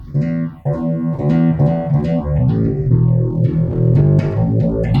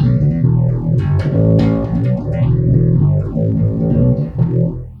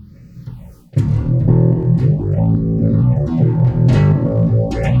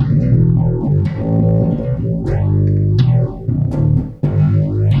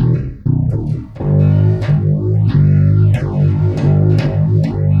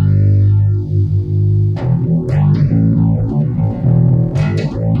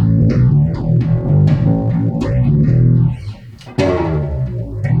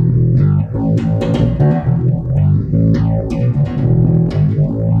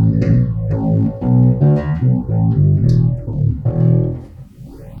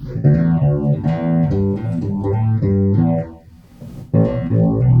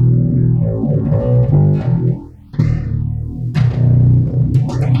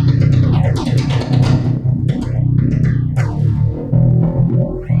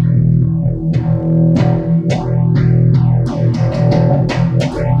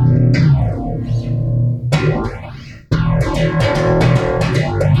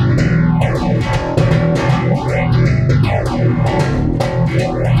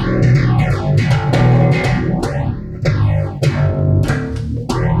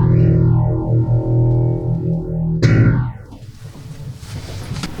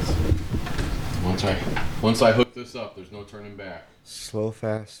Once I hook this up, there's no turning back. Slow,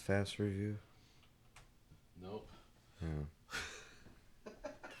 fast review. Nope. Yeah.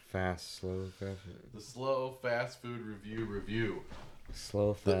 Fast, slow, fast. The slow fast food review.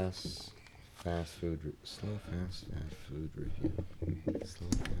 Slow, fast food review. Slow, fast food review. Slow,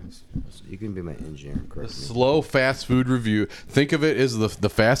 fast. You can be my engineer, correct? The slow fast food review. Think of it as the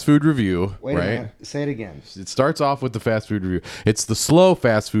fast food review, Wait right? a minute. Say it again. It starts off with the fast food review. It's the slow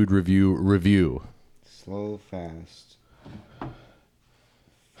fast food review. Slow, fast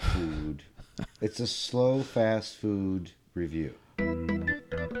food. It's a slow, fast food review.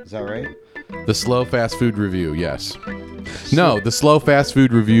 Is that right? The slow fast food review, yes. No, the slow fast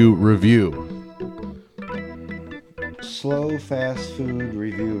food review. Slow, fast food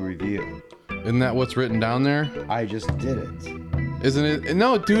review. Isn't that what's written down there? I just did it. Isn't it?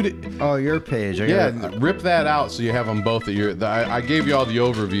 No, dude. Oh, your page. Rip that out so you have them both. I gave you all the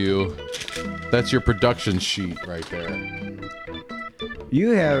overview. That's your production sheet right there.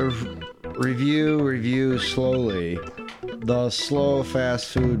 You have review slowly. The slow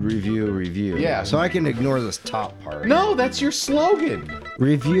fast food review. Yeah. So I can ignore this top part. No, that's your slogan.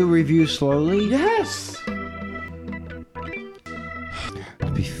 Review slowly? Yes.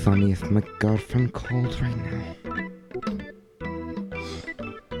 It'd be funny if my girlfriend called right now.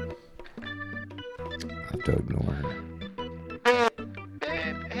 I have to ignore her.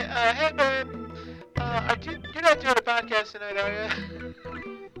 Hey, babe. You're not doing a podcast tonight, are you?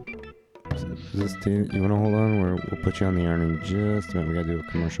 You want to hold on? We'll put you on the air in just a minute. We got to do a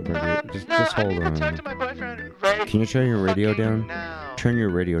commercial break. Just hold on. Talk to my boyfriend right. Can you turn your radio down? Now. Turn your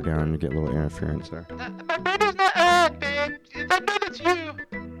radio down and get a little interference there. My radio's not on, babe. I know that's you.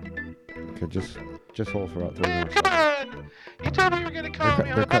 Okay, just hold for about 30 minutes. Come on. You told me you were going to call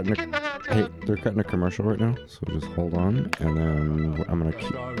me. I'm about to get in the hot tub. Hey, they're cutting a commercial right now, so just hold on, and then I'm going to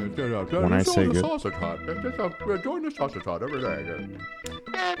keep... When I say good... Sausage hut. Join the sausage hut every day.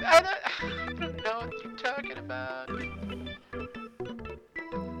 Man, I don't know what you're talking about.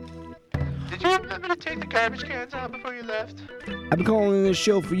 Did you remember to take the garbage cans out before you left? I've been calling this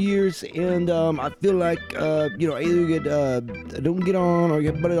show for years, and I feel like, either get, don't get on or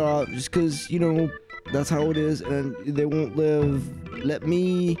get butted off just because, that's how it is, and they won't let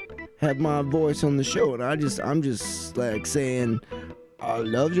me have my voice on the show, and I'm just like saying, I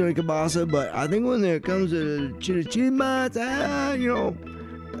love Johnny Cabasa, but I think when it comes to chili bites, I don't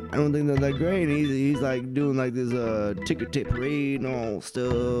think they're that great. He's like doing like this ticker tape parade and all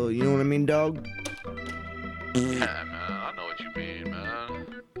stuff. You know what I mean, dog? Yeah, man, I know what you mean,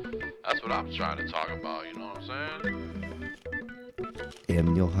 man. That's what I'm trying to talk about, you know what I'm saying?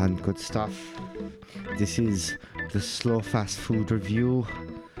 Johan, good stuff. This is the Slow Fast Food Review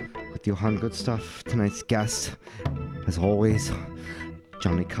with Johan Good Stuff. Tonight's guest, as always,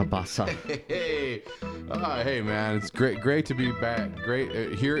 Johnny Cabasa. Hey, hey, man, it's great to be back.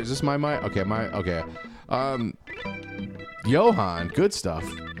 Great. Here, is this my mic? Okay, okay. Johan, good stuff.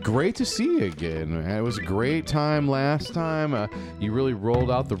 Great to see you again. It was a great time last time. You really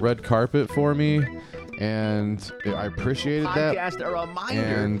rolled out the red carpet for me, and I appreciated that. Podcast a reminder.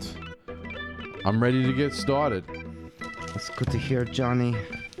 And I'm ready to get started. It's good to hear, Johnny.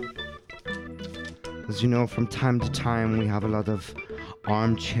 As you know, from time to time, we have a lot of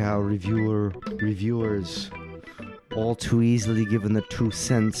armchair reviewers, all too easily given the 2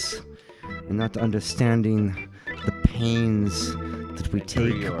 cents and not understanding the pains that we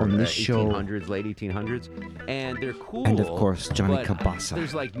take on this show. 1800s, late 1800s, and they're cool. And of course, Johnny but Cabasa.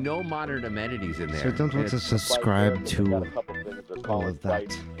 There's like no modern amenities in there. So don't want to subscribe to all of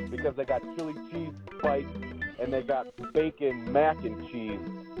that. Because they got chili cheese bites and they got bacon mac and cheese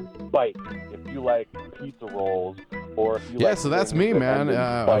bites. If you like pizza rolls or if you like... Yeah, so that's me, man. It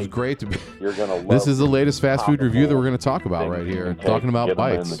was great to be... You're gonna love this is the latest fast food review that we're going to talk about right here. Talking about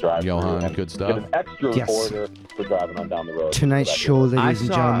bites. Johan, good stuff. Get an extra order for driving on down the road. Tonight's show, ladies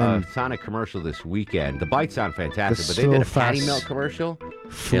and gentlemen. I saw a Sonic commercial this weekend. The bites sound fantastic, The but they did a slow patty fast- melt commercial.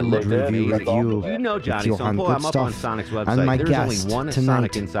 food looked review amazing. with you. You know, with Johnny, so Johan I'm up on Goodstuff. Sonic's And website. my There's guest only one tonight,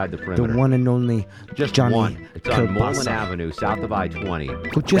 Sonic inside the the perimeter. one and only Just Johnny one. It's on Mullen Kilbasa, Avenue, south of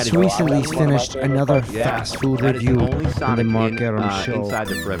I-20. who just recently finished another Yeah, fast food that is the review only on Sonic the Mark Aram Show. inside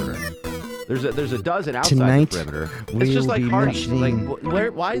the perimeter. There's a dozen outside Tonight, the perimeter. we It's just will like be Hardee's. Like,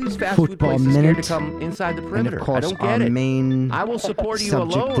 mentioning why are these fast food Football places scared to Minute, come inside the and perimeter? of course I don't our get it. main I will support you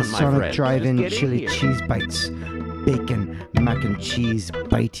subject, alone, the my Sonic friend. Drive-In Just get in chili here. cheese bites, bacon, mac and cheese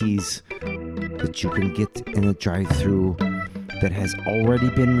bites that you can get in a drive-through that has already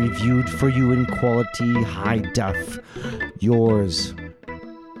been reviewed for you in quality high def. Yours,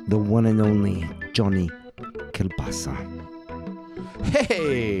 the one and only Johnny Kilbasa.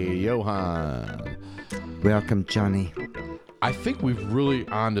 Hey, Johan. Welcome, Johnny. I think we've really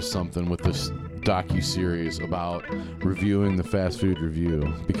onto something with this docu-series about reviewing the fast food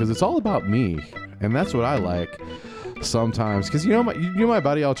review, because it's all about me, and that's what I like sometimes. Because you know my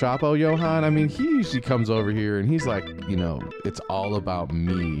buddy El Chapo, Johan. I mean, he usually comes over here and he's like, it's all about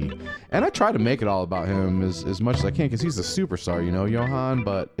me, and I try to make it all about him as much as I can, because he's a superstar, Johan.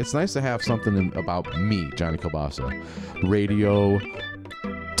 But it's nice to have something about me, Johnny Kilbasa, radio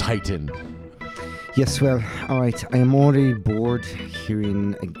titan. Yes, well, all right. I am already bored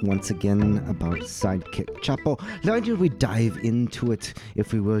hearing once again about Sidekick Chapo. Why don't we dive into it,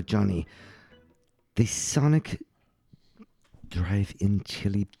 if we will, Johnny? The Sonic Drive-In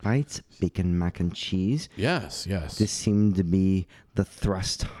chili bites, bacon, mac and cheese. Yes. This seemed to be the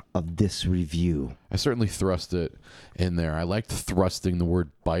thrust of this review. I certainly thrust it in there. I liked thrusting the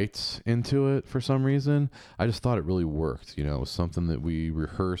word bites into it for some reason. I just thought it really worked. It was something that we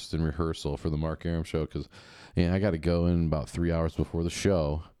rehearsed in rehearsal for the Mark Aram Show, because I got to go in about 3 hours before the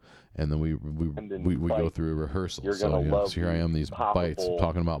show, and then we go through a rehearsal. You're So, gonna love so here I am, these bites. I'm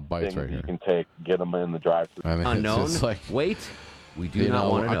talking about bites things right here. you can take, get them in the drive-thru. I mean, it's Unknown. just like, Wait. We do not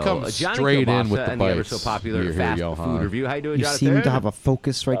want to know. I come Johnny straight in Kilbasa with the and the ever bites. so popular Here, fast Johan. food review. How you doing, You Jonathan? seem to have a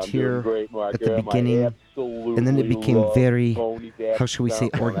focus right I'm here doing great, Mark at the Aram. I beginning, absolutely and then it became love very, Tony how should we say,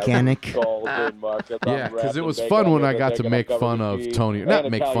 Jackson. organic. yeah, because it was fun when I got to make fun of Tony.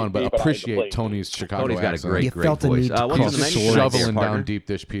 Not make fun, but appreciate Tony's Chicago Tony's got a accent. great, You great felt the voice. need to What's on cross the He's menu just tonight, there, shoveling partner? down deep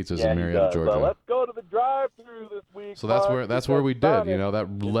dish pizzas Yeah, in he Marietta, does. Georgia. Let's go to the drive-thru this week. So that's Mark, where we because did. Sonic That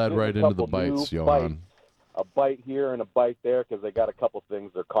is led doing right a into the couple new bites, Johan. A bite here and a bite there, because they got a couple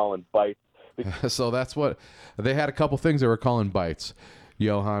things they're calling bites. So that's what they had. A couple things they were calling bites,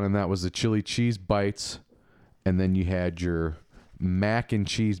 Johan, and that was the chili cheese bites, and then you had your mac and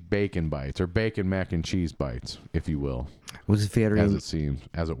cheese bacon bites, or bacon mac and cheese bites, if you will, Was very, as it seems,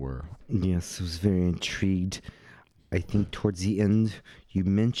 as it were. yes, I was very intrigued. I think towards the end, you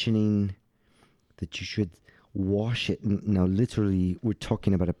mentioning that you should wash it. Now, literally, we're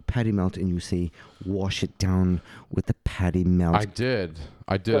talking about a patty melt, and you say wash it down with the patty melt. I did.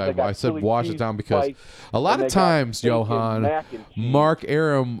 Because they got I said chili wash it cheese down, because bites, a lot and of they got times, bacon, Johan, mac and cheese Mark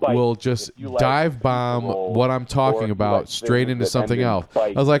Aram bites. will just If you like dive pizza bomb rolls, what I'm or talking if you about like straight things into that something end in else.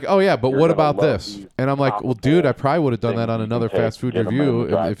 bites, I was like, oh yeah, but you're what gonna about love this? these And I'm like, well, dude, I probably would have done that on things you another can take, fast food get 'em in review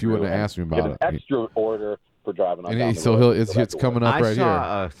the if you wouldn't have drive-thru, asked me and about get an it. extra order for driving on And down the so road. it's that's coming what up I right here.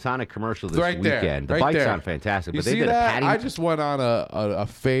 saw a Sonic commercial this Right there, weekend. The right bites there. sound fantastic, You but they see did that? a patty. I just went on a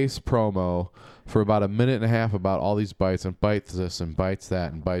face promo for about a minute and a half about all these bites, and bites this and bites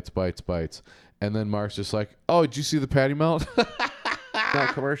that and bites. And then Mark's just like, oh, did you see the patty melt?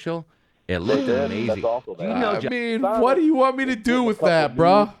 commercial. It They looked did. amazing. That's also Do you bad. know, I John- mean, Sonic what do you want me to is do getting with a couple that, new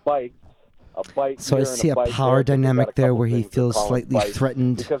bruh? bites, a bite So I here and see a bite power there, 'cause they got dynamic a there couple where he things they're feels calling slightly bites,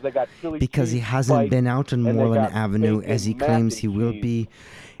 threatened because they got chili because he cheese hasn't bites, been out on and they Moreland got Avenue as he bacon, claims mac he and will cheese be.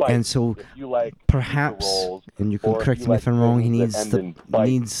 bites. And so If you like pizza perhaps, rolls, and you can or if correct you me if like I'm wrong, he things needs that end the in bites,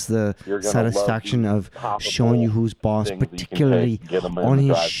 needs the you're gonna satisfaction love of these toppable showing you who's boss, things that you can particularly take, get 'em in on the his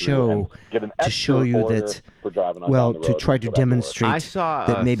drive-thru, show, and get an to extra show you order that, for driving on well, down the to road try and to go back work. demonstrate I saw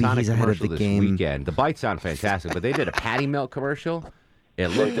that maybe Sonic he's ahead of commercial the this game. weekend. The bites sound fantastic, but they did a patty melt commercial. It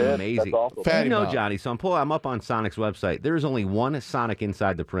They looked did. amazing. That's also Fatty You know, melt. Johnny, so I'm up on Sonic's website. There's only one Sonic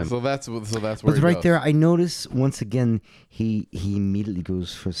inside the perimeter. So that's where But he right goes. there, I notice once again he immediately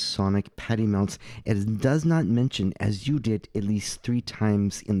goes for Sonic patty melts. It does not mention, as you did at least 3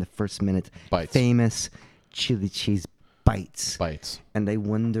 times in the first minute, Bites. famous chili cheese bites. Bites. And I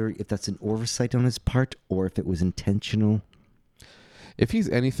wonder if that's an oversight on his part or if it was intentional. If he's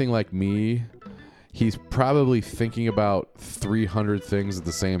anything like me, he's probably thinking about 300 things at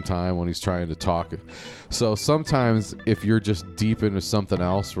the same time when he's trying to talk. So sometimes if you're just deep into something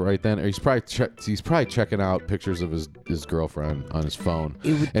else right then, or he's probably checking out pictures of his girlfriend on his phone.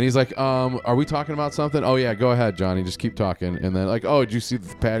 And he's like, are we talking about something? Oh yeah, go ahead, Johnny, just keep talking. And then like, oh, did you see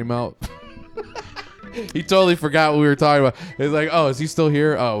the patty melt? He totally forgot what we were talking about. He's like, oh, is he still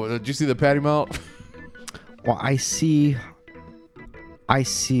here? Oh, did you see the patty melt? Well, I see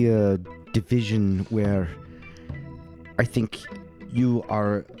a division where I think you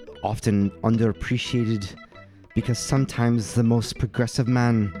are often underappreciated because sometimes the most progressive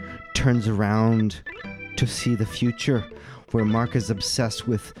man turns around to see the future, where Mark is obsessed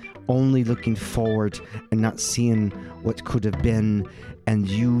with only looking forward and not seeing what could have been, and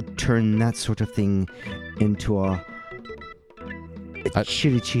you turn that sort of thing into a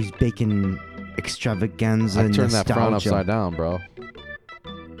chili cheese bacon extravaganza I and turned that frown nostalgia. upside down, bro.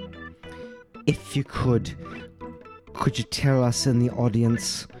 If you could you tell us in the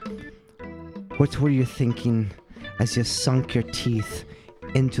audience what were you thinking as you sunk your teeth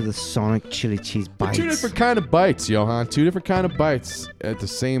into the Sonic chili cheese bites? Two different kind of bites, Johan. Two different kind of bites at the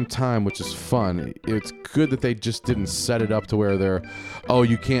same time, which is fun. It's good that they just didn't set it up to where they're, oh,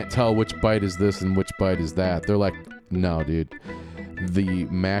 you can't tell which bite is this and which bite is that. They're like, no, dude. The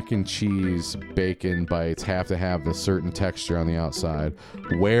mac and cheese bacon bites have to have a certain texture on the outside.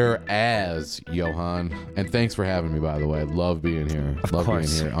 Whereas, Johan, and thanks for having me, by the way. Love being here. Love being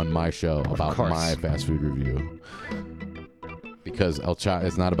here on my show about my fast food review. Because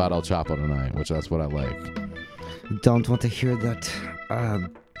it's not about El Chapo tonight, which that's what I like. Don't want to hear that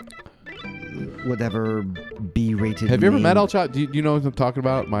whatever B-rated Have you ever name. met El Chapo? Do you know what I'm talking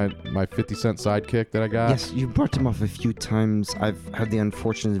about? My 50 Cent sidekick that I got? Yes, you brought him up a few times. I've had the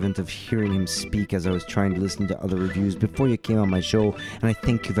unfortunate event of hearing him speak as I was trying to listen to other reviews before you came on my show, and I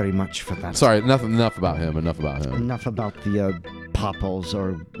thank you very much for that. Sorry, enough about him. Enough Enough about the popples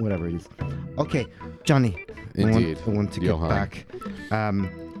or whatever it is. Okay, Johnny. Indeed. I want to get Johan. back.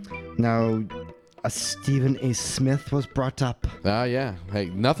 Now, a Stephen A. Smith was brought up. Yeah. Hey,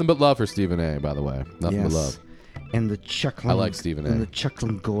 nothing but love for Stephen A, by the way. Nothing but love. And the chuckling. I like Stephen A. And the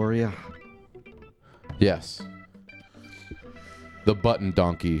chuckling Gloria. Yes. The button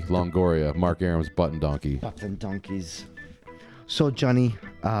donkey, Longoria. Mark Aram's button donkey. Button donkeys. So, Johnny,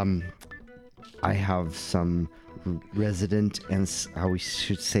 I have some resident and how we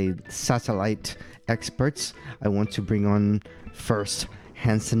should say satellite experts. I want to bring on first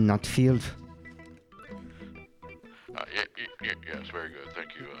Hanson Nutfield. Yes, very good. Thank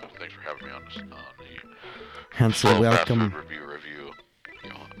you. Thanks for having me on the Hanson, Fast welcome. Food review.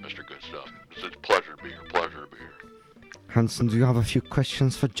 Mr. Good Stuff. It's a pleasure to be here. Pleasure to be here. Hanson, do you have a few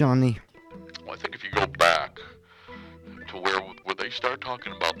questions for Johnny? Well, I think if you go back to where they start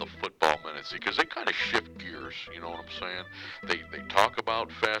talking about the football minutes, because they kind of shift gears, you know what I'm saying? They talk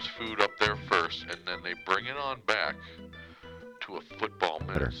about fast food up there first, and then they bring it on back to a football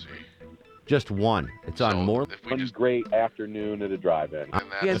minute. Just one. It's on more. One great afternoon at a drive-in.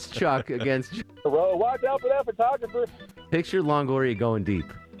 Against Chuck. Watch out for that photographer. Picture Longoria going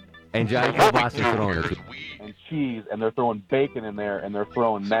deep. And Johnny Kielbasa throwing it. And cheese, and they're throwing bacon in there, and they're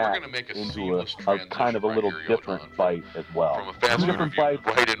throwing that into a kind of a little different bite as well. Two different bites,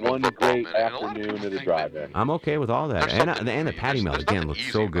 one great afternoon at a drive-in. I'm okay with all that. And the patty melt, again,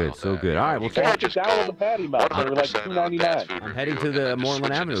 looks so good, so good. All right, well, Just down the patty melt. They were like $2.99. I'm heading to the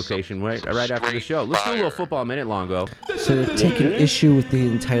Moreland Avenue location right after the show. Let's do a little football minute, Longo. So you're taking issue with the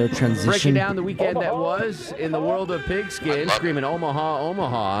entire transition. Breaking down the weekend that was in the world of pigskin, screaming Omaha,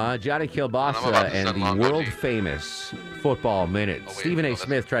 Omaha, Johnny Kielbasa and the world-famous football minute. Stephen A.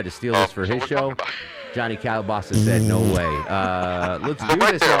 Smith tried to steal this for his show. Johnny Kielbasa said, no way. Let's do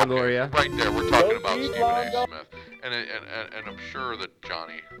this, Longoria. Right there, we're talking about Stephen A. Smith. And I'm sure that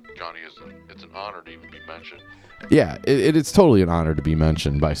Johnny it's an honor to even be mentioned. Yeah, it's totally an honor to be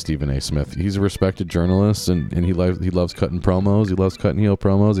mentioned by Stephen A. Smith. He's a respected journalist, and he loves cutting promos. He loves cutting heel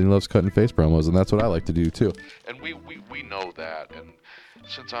promos, and he loves cutting face promos, and that's what I like to do too. And we know that. And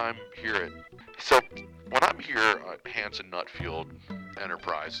since I'm here when I'm here at Hanson Nutfield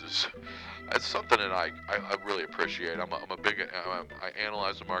Enterprises, it's something that I really appreciate. I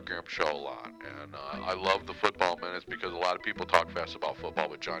analyze the Mark Aram show a lot, and I love the football minutes because a lot of people talk fast about football,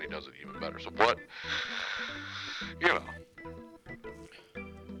 but Johnny does it even better. So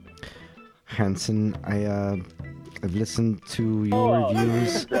Hanson, I've listened to your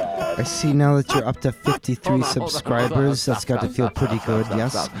reviews. I see now that you're up to 53 subscribers. That's got to feel pretty good,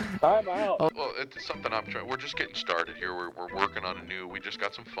 yes? I'm out. Well, it's something I'm trying. We're just getting started here. We're working on we just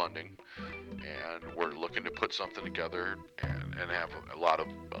got some funding, and we're looking to put something together and have a lot of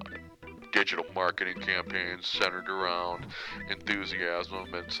digital marketing campaigns centered around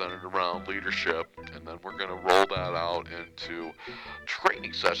enthusiasm and centered around leadership, and then we're going to roll that out into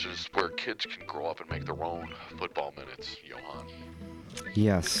training sessions where kids can grow up and make their own football minutes. Johan.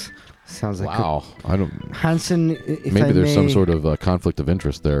 Yes. Sounds like wow. I don't. Hanson, if Maybe I there's may, some sort of conflict of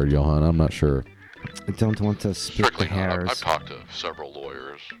interest there, Johan. I'm not sure. I don't want to split the hairs. I've talked to several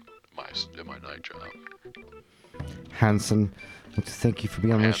lawyers in my night job. Hanson, I want to thank you for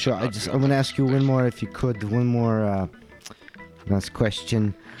being on the show. I'm going to ask you one more, if you could, one more last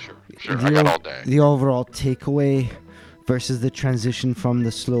question. Sure. I got all day. The overall takeaway versus the transition from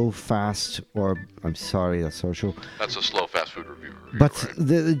the slow, fast, or I'm sorry, that's social. That's a slow, fast food review. But right?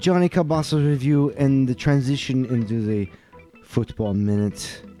 the Johnny Kielbasa review and the transition into the football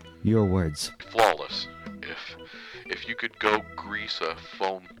minute, your words. Flawless. If you could go grease a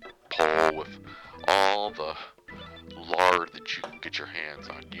foam pole with all the lard that you can get your hands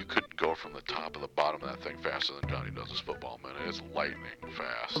on, you couldn't go from the top to the bottom of that thing faster than Johnny does his football minute. It's lightning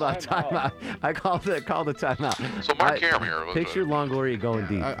fast. Hold on, timeout. I called the timeout. So Mark Karam here. Picture Longoria going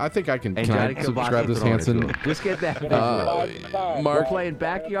deep. I think I can. And Can Johnny I subscribe this, Hanson? Just get that visual. We're playing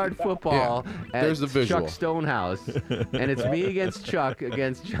backyard football at There's the visual. Chuck Stonehouse, and it's me against Chuck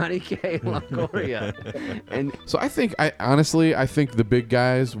against Johnny K. Longoria. And So I think I think the big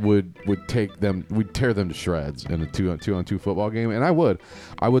guys would tear them to shreds in a two-on-two football game, and I would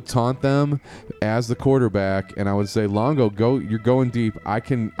taunt them as the quarterback, and I would say, Longo, go, you're going deep. I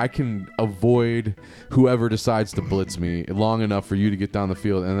can avoid whoever decides to blitz me long enough for you to get down the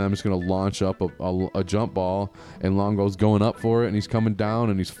field, and then I'm just going to launch up a jump ball, and Longo's going up for it, and he's coming down,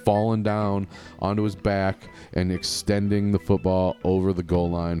 and he's falling down onto his back and extending the football over the goal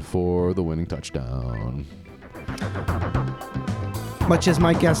line for the winning touchdown. Much as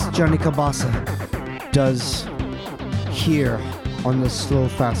my guest Johnny Kielbasa does here on the Slow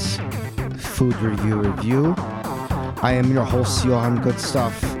Fast Food Review. I am your host, Johan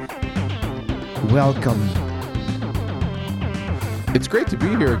Goodstuff. Welcome. It's great to be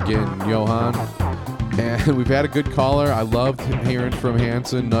here again, Johan. And we've had a good caller. I loved hearing from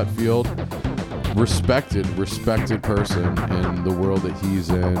Hanson Nutfield. Respected person in the world that he's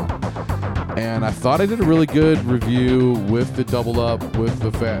in. And I thought I did a really good review with the double up with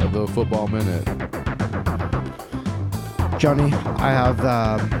the football minute. Johnny, I have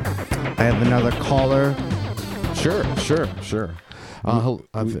another caller. Sure.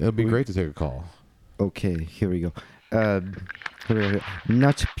 It'll be great to take a call. Okay, here we go.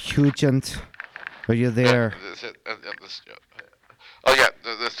 Not Pugent. Are you there?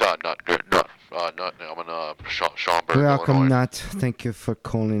 Nut. I'm in Schaumburg, Welcome, Illinois. Nut. Thank you for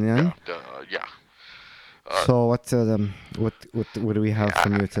calling in. Yeah. So what do we have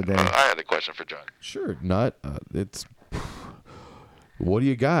from you today? I had a question for John. Sure, Nut. What do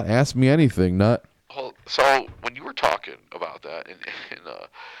you got? Ask me anything, Nut. So when you were talking about that, and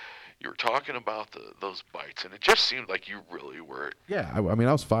you were talking about those bites, and it just seemed like you really were. Yeah, I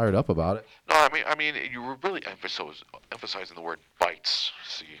was fired up about it. No, I mean, you were really emphasizing the word bites.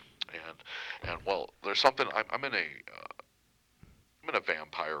 See, and well, there's something. I'm in a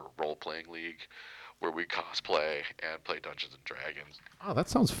vampire role-playing league where we cosplay and play Dungeons and Dragons. Oh, that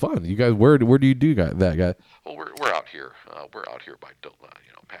sounds fun. You guys, where do you do that, guy? Well, we're out here. We're out here by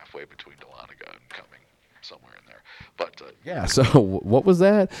halfway between Dahlonega and Cumming, somewhere in there. But yeah. So what was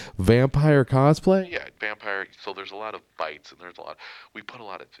that? Vampire cosplay? Yeah, vampire. So there's a lot of bites, and we put a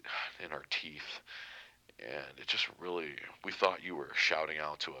lot of in our teeth, and it just really. We thought you were shouting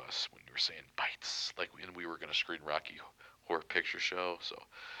out to us when you were saying bites, like we were going to screen Rocky Horror Picture Show. So.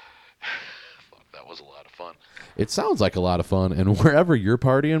 That was a lot of fun. It sounds like a lot of fun, and wherever you're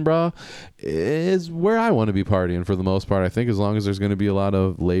partying, bro, is where I want to be partying for the most part. I think as long as there's going to be a lot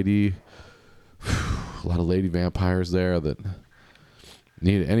of lady vampires there that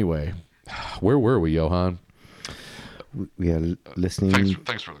need it. Anyway, where were we, Johan? We are listening.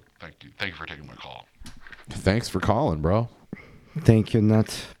 Thank you for taking my call. Thanks for calling, bro. Thank you,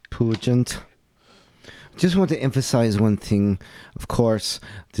 Nut Pugent. Just want to emphasize one thing. Of course,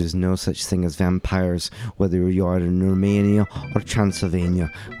 there's no such thing as vampires, whether you are in Romania or Transylvania.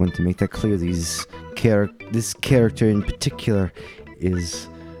 I want to make that clear. This character in particular is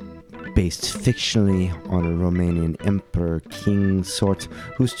based fictionally on a Romanian emperor, king sort,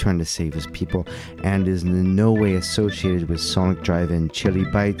 who's trying to save his people, and is in no way associated with Sonic Drive-In chili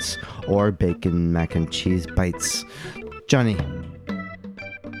bites or bacon mac and cheese bites. Johnny.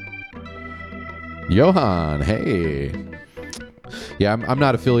 Johan, hey. Yeah, I'm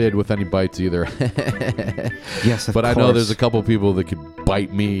not affiliated with any bites either. Yes, of but course. I know there's a couple people that could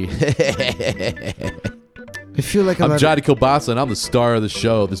bite me. I feel like I'm Johnny Kielbasa, and I'm the star of the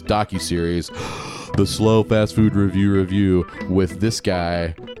show, this docuseries, the Slow Fast Food Review with this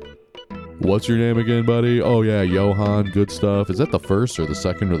guy. What's your name again, buddy? Oh, yeah, Johan, good stuff. Is that the first or the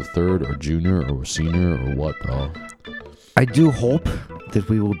second or the third or junior or senior or what, bro? I do hope that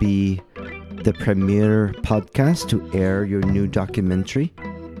we will be the premier podcast to air your new documentary.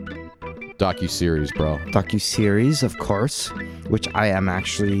 docuseries, bro. Docuseries, of course, which I am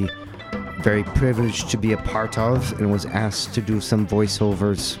actually very privileged to be a part of, and was asked to do some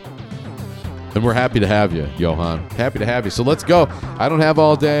voiceovers. And we're happy to have you, Johan. Happy to have you. So let's go. I don't have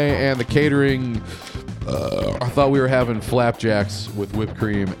all day, and the catering, I thought we were having flapjacks with whipped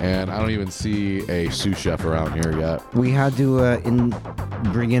cream, and I don't even see a sous chef around here yet. We had to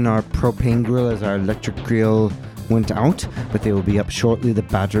bring in our propane grill as our electric grill went out, but they will be up shortly. The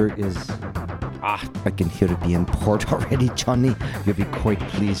batter is... I can hear it being poured already, Johnny. You'll be quite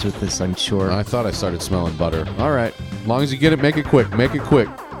pleased with this, I'm sure. I thought I started smelling butter. All right. As long as you get it, make it quick. Make it quick.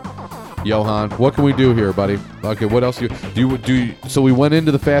 Johan, what can we do here, buddy? Okay, what else do you... So we went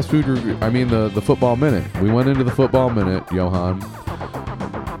into the fast food review. I mean, the football minute. We went into the football minute, Johan.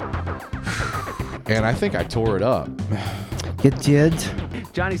 And I think I tore it up. You did?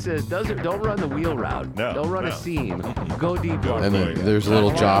 Johnny says, don't run the wheel route. No, don't run a seam. Go deep. And then there's a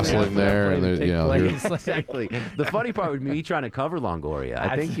little jostling there, and there's, Exactly. The funny part would be me trying to cover Longoria.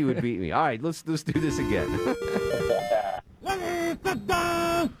 I think he would beat me. All right, let's do this again.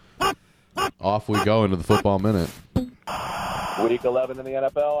 Off we go into the football minute. Week 11 in the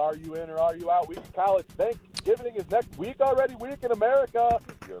NFL. Are you in or are you out? Week of college. Thanksgiving is next week already. Week in America.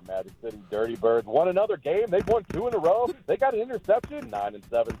 Your Magic City Dirty Birds won another game. They've won 2 in a row. They got an interception.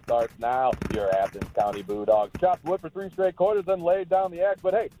 9-7 starts now. Your Athens County Bulldogs chopped wood for 3 straight quarters, then laid down the axe.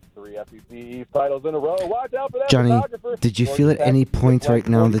 But hey, 3 SEC East titles in a row. Watch out for that. Johnny, did you feel at any point right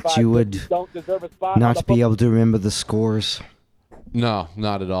now that you would not be able to remember the scores? No,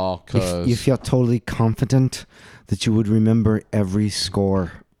 not at all. You feel totally confident that you would remember every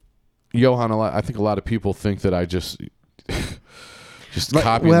score. Johan, I think a lot of people think that I just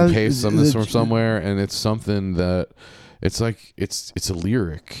copy and paste this from somewhere, and it's something that it's like it's a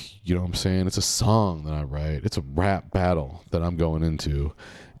lyric. You know what I'm saying? It's a song that I write. It's a rap battle that I'm going into,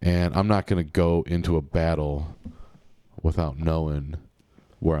 and I'm not going to go into a battle without knowing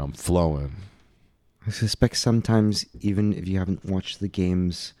where I'm flowing. I suspect sometimes, even if you haven't watched the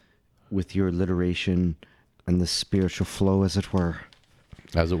games, with your alliteration and the spiritual flow, as it were,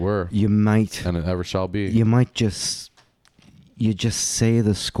 you might, and it ever shall be. You might just say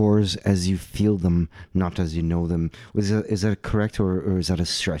the scores as you feel them, not as you know them. Is that correct, or is that a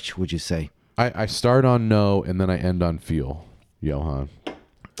stretch? Would you say? I start on know and then I end on feel, Johan.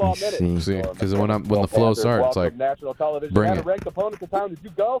 See, because when the flow starts, it's like bring it. There's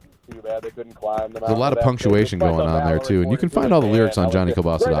a lot of punctuation going on there too, and you can find all the lyrics on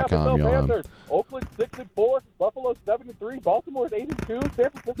JohnnyKilbasa.com, Johan. Oakland 6-4, Buffalo 7-3, Baltimore's 8-2,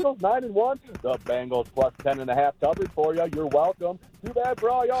 San Francisco's 9-1. The Bengals plus 10.5 coverage for you. You're welcome. Too bad for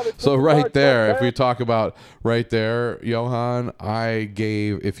all y'all. So right there, if we talk about right there, Johan, I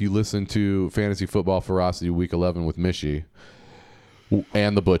gave, if you listen to Fantasy Football Ferocity Week 11 with Mishy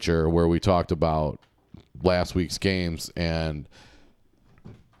and the Butcher, where we talked about last week's games, and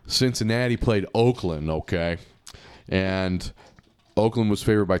Cincinnati played Oakland, okay? And Oakland was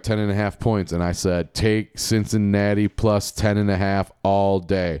favored by 10.5 points, and I said, take Cincinnati plus 10.5 all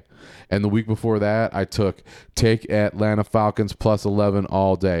day. And the week before that, I take Atlanta Falcons plus 11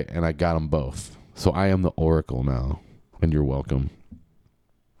 all day, and I got them both. So I am the Oracle now, and you're welcome.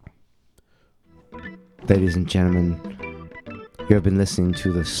 Ladies and gentlemen, you have been listening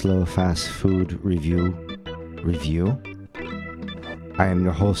to the Slow Fast Food Review. I am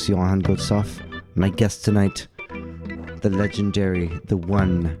your host, Johan Goodstuff. My guest tonight, the legendary, the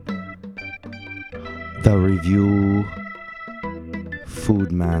one, the review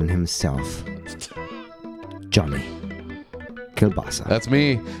food man himself, Johnny Kilbasa.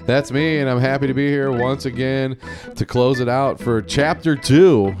 That's me, and I'm happy to be here once again to close it out for Chapter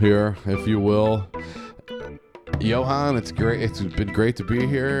 2 here, if you will. Johan, it's great. It's been great to be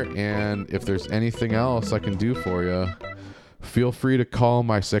here, and if there's anything else I can do for you, feel free to call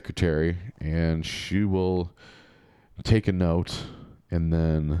my secretary, and she will take a note, and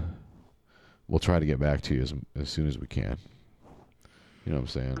then we'll try to get back to you as soon as we can. You know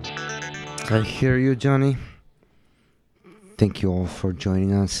what I'm saying? I hear you, Johnny. Thank you all for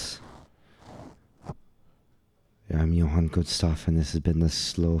joining us. I'm Johan Goodstuff, and this has been the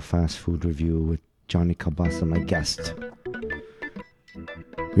Slow Fast Food Review with Johnny Kilbasa, my guest.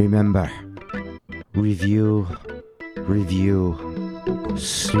 Remember, review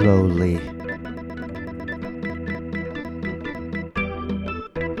slowly.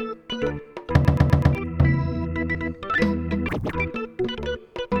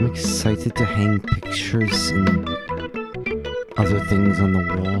 I'm excited to hang pictures and other things on the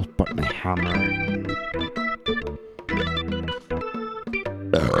wall, but my hammer.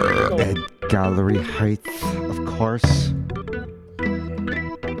 At gallery height, of course.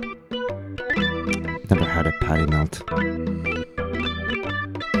 try to patty melt.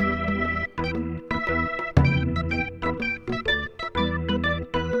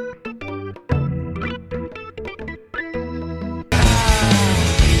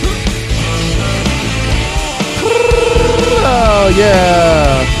 Oh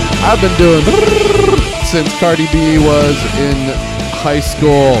yeah, I've been doing since Cardi B was in high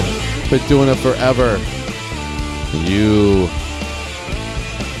school. Been doing it forever. You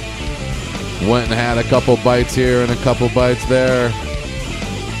went and had a couple bites here and a couple bites there.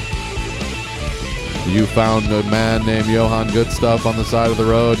 You found a man named Johan Goodstuff on the side of the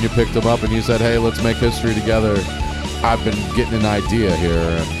road, and you picked him up and you said, hey, let's make history together. I've been getting an idea here.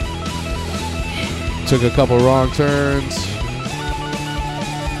 And took a couple wrong turns.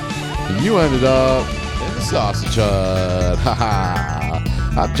 And you ended up in the Sausage Hut.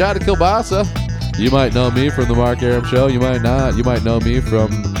 I'm Johnny Kilbasa. You might know me from the Mark Aram Show. You might not. You might know me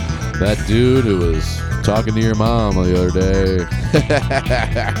from that dude who was talking to your mom the other day.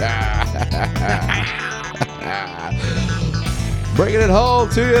 Bringing it home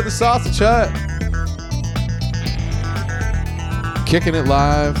to you at the Sausage Hut. Kicking it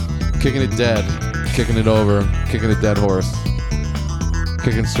live, kicking it dead, kicking it over, kicking a dead horse,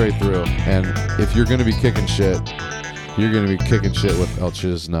 kicking straight through. And if you're going to be kicking shit, you're going to be kicking shit with El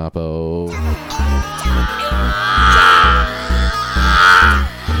Chisnapo.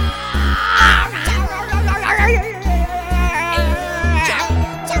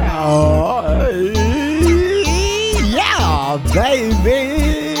 Yeah,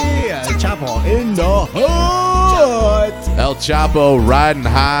 baby. Chapo in the hood. El Chapo riding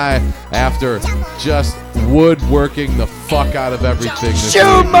high after just woodworking the fuck out of everything this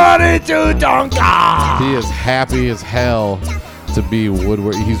Shoot week. money to Donka. He is happy as hell to be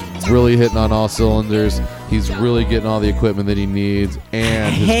woodwork. He's really hitting on all cylinders. He's really getting all the equipment that he needs,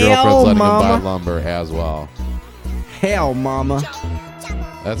 and his girlfriend's letting him buy lumber as well. Hell, mama.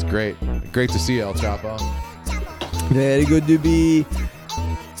 That's great. Great to see you, El Chapo. Very good to be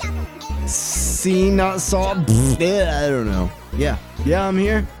seen, not saw. Yeah, I don't know. Yeah, I'm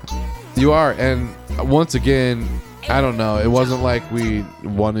here. You are, and once again, I don't know. It wasn't like we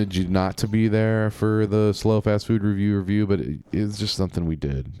wanted you not to be there for the slow fast food review, but it's just something we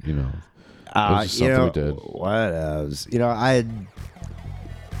did, you know. It was just something we did. What else? You know, I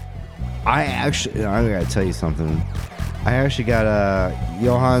actually, you know, I gotta tell you something. I actually got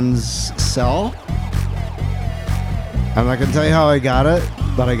Johan's cell. I'm not gonna tell you how I got it,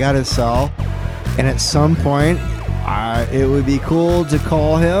 but I got his cell. And at some point, it would be cool to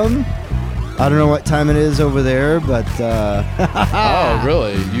call him. I don't know what time it is over there, but Oh,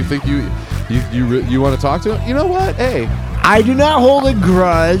 really? You think you want to talk to him? You know what? Hey, I do not hold a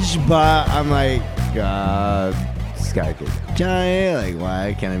grudge, but I'm like, this guy could giant. Like,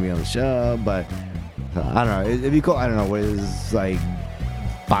 why can't I be on the show? But I don't know. It'd be cool. I don't know what it is, like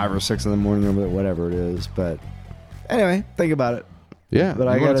 5 or 6 in the morning or whatever it is. But anyway, think about it. yeah. But you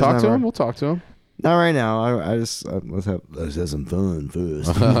I want got to his talk to number. him? We'll talk to him. Not right now. I just let's have some fun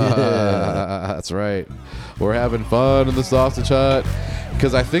first. That's right. We're having fun in the Sausage Hut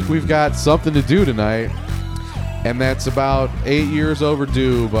because I think we've got something to do tonight, and that's about 8 years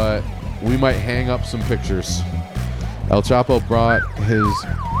overdue. But we might hang up some pictures. El Chapo brought his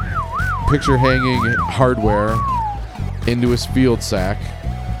picture hanging hardware into his field sack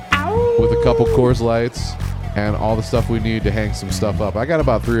with a couple Coors Lights and all the stuff we need to hang some stuff up. I got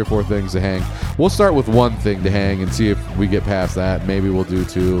about 3 or 4 things to hang. We'll start with one thing to hang and see if we get past that. Maybe we'll do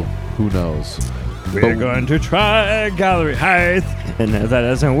 2. Who knows? We're going to try gallery height, and if that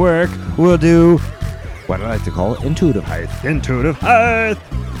doesn't work, we'll do what I like to call intuitive height. Intuitive height.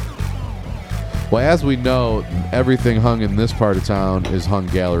 Well, as we know, everything hung in this part of town is hung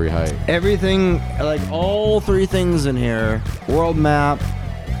gallery height. Everything, like all 3 things in here: world map,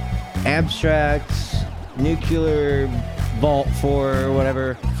 abstracts, nuclear vault 4,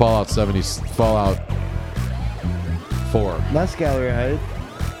 whatever. Fallout 4. That's gallery height.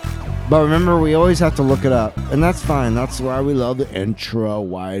 But remember, we always have to look it up, and that's fine. That's why we love the intra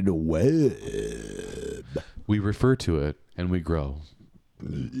wide web. We refer to it and we grow.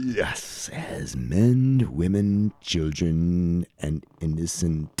 Yes, as men, women, children, and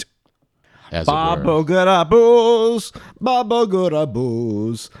innocent. As it were. Baba Garabos, Baba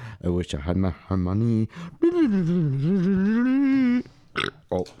Garabos. I wish I had my money.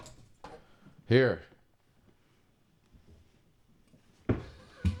 Oh, Here.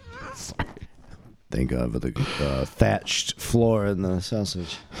 sorry. Thank God for the thatched floor in the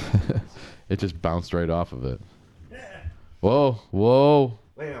sausage. It just bounced right off of it. Whoa.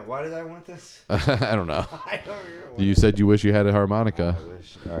 Wait, why did I want this? I don't know. I don't remember. You said you wish you had a harmonica, I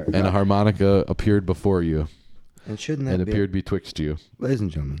wish. All right, and a harmonica appeared before you, and shouldn't that and be? appeared betwixt you. Ladies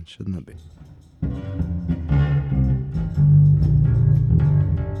and gentlemen, shouldn't that be?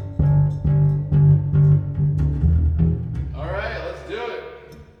 All right, let's do it.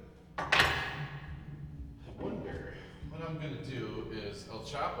 I wonder what I'm gonna do is El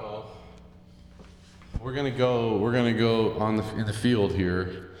Chapo. We're gonna go in the field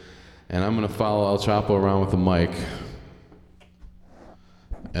here, and I'm gonna follow El Chapo around with the mic,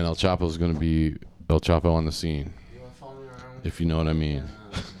 and El Chapo's gonna be El Chapo on the scene, You want to follow me around? if you know what I mean.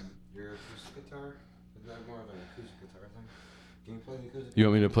 Your acoustic guitar? Is that more of an acoustic guitar thing? Can you play the acoustic? You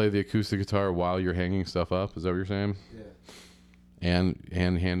want me to play the acoustic guitar while you're hanging stuff up? Is that what you're saying? Yeah.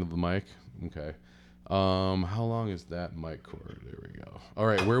 And handle the mic? Okay. How long is that mic cord? There we go. All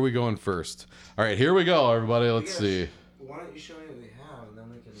right, where are we going first? All right, here we go, everybody. Let's see. Why don't you show me what we have, and then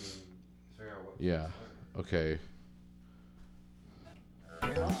we can figure out what. Yeah. Okay.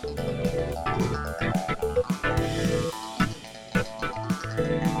 You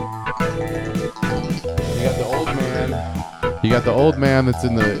got the old man. You got the old man that's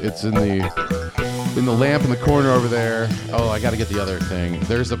in the lamp in the corner over there. Oh, I got to get the other thing.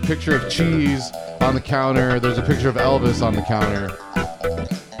 There's a picture of cheese on the counter. There's a picture of Elvis on the counter.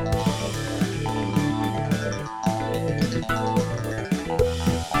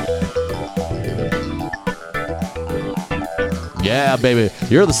 Yeah, baby.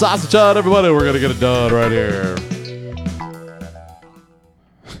 You're the sausage hut, everybody. We're going to get it done right here.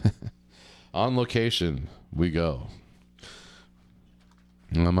 On location, we go.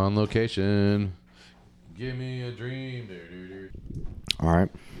 I'm on location. Give me a dream. All right.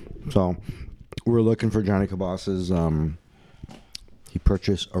 So, we're looking for Johnny Cabas's. He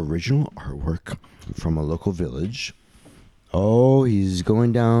purchased original artwork from a local village. Oh, he's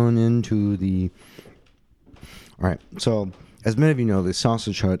going down into the. All right. So, as many of you know, the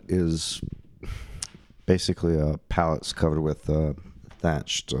sausage hut is basically pallets covered with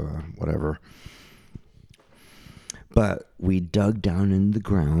thatched whatever. But we dug down in the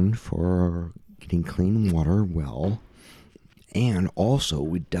ground for getting clean water well. And also,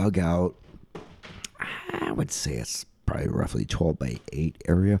 we dug out, I would say it's probably roughly 12 by 8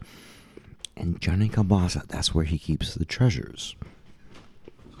 area. And Johnny Cabasa, that's where he keeps the treasures.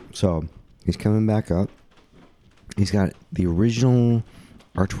 So, he's coming back up. He's got the original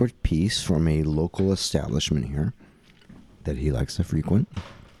artwork piece from a local establishment here that he likes to frequent.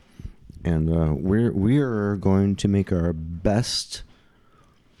 And we're going to make our best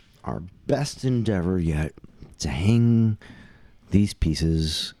endeavor yet to hang these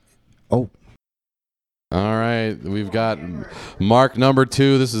pieces. Oh. All right, we've got mark number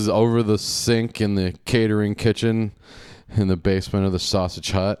 2. This is over the sink in the catering kitchen in the basement of the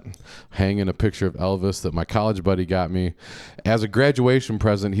sausage hut, hanging a picture of Elvis that my college buddy got me as a graduation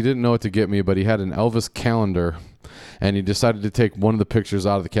present. He didn't know what to get me, but he had an Elvis calendar, and he decided to take one of the pictures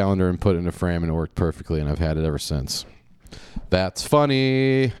out of the calendar and put it in a frame, and it worked perfectly, and I've had it ever since. That's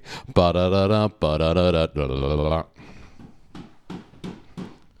funny. Ba-da-da-da, ba-da-da-da-da-da-da.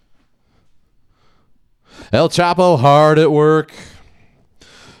 El Chapo hard at work,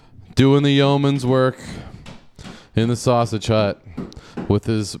 doing the yeoman's work in the sausage hut with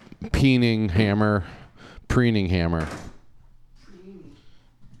his preening hammer.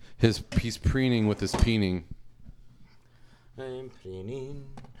 He's preening with his peening. I'm preening.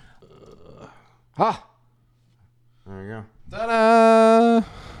 Ha! There you go. Ta-da!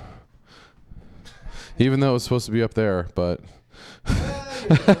 Even though it was supposed to be up there, but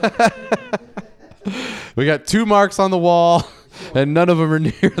we got 2 marks on the wall, and none of them are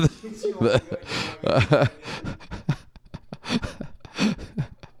near the. You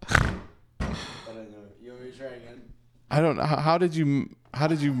want me to try again? I don't know. How did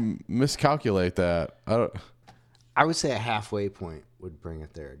you miscalculate that? I would say a halfway point would bring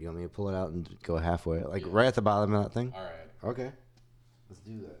it there. Do you want me to pull it out and go halfway? Like right at the bottom of that thing? All right. Okay. Let's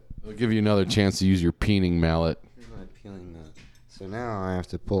do that. I'll give you another chance to use your peening mallet. Here's my peeling nut. So now I have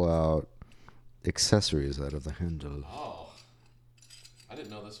to pull out accessories out of the handle. Oh. I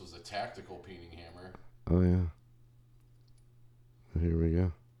didn't know this was a tactical peening hammer. Oh, yeah. Here we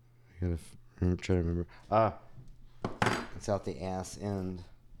go. I gotta try to remember. It's out the ass end.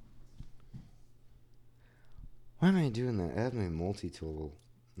 Why am I doing that? I have my multi-tool.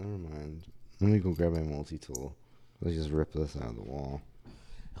 Never mind. Let me go grab my multi-tool. Let's just rip this out of the wall.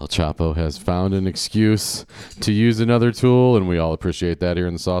 El Chapo has found an excuse to use another tool, and we all appreciate that here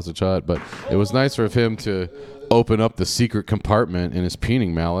in the sausage hut. But it was nice for him to open up the secret compartment in his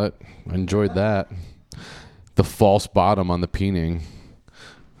peening mallet. I enjoyed that. The false bottom on the peening.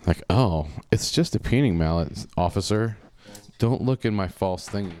 Like, oh, it's just a painting mallet, officer. Don't look in my false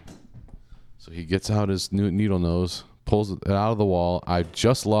thingy. So he gets out his needle nose, pulls it out of the wall. I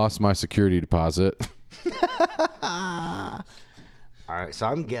just lost my security deposit. All right, so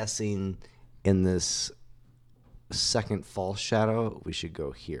I'm guessing in this second false shadow, we should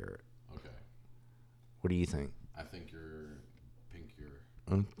go here. Okay. What do you think? I think you're pinkier.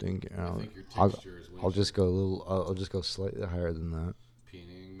 I think your texture is I'll just go a little. I'll just go slightly higher than that.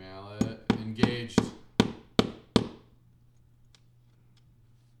 Painting mallet engaged.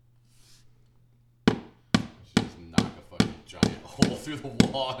 Just knock a fucking giant hole through the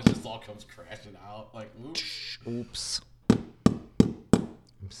wall and it just all comes crashing out. Like, oops. Oops.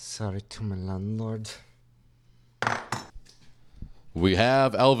 I'm sorry to my landlord. We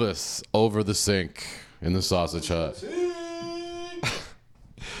have Elvis over the sink in the sausage hut.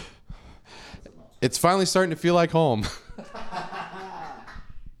 It's finally starting to feel like home.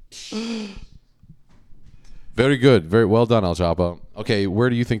 Very good. Very well done, El Chapo. Okay, where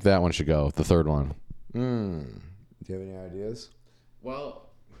do you think that one should go? The third one. Do you have any ideas? Well,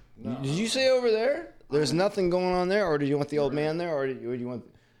 no. Did you say over there? There's nothing going on there, or do you want the old man there, or do you want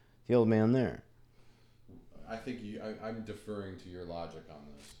the old man there? I think I'm deferring to your logic on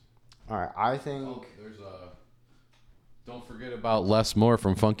this. All right, I think. Oh, there's a. Don't forget about Les Moore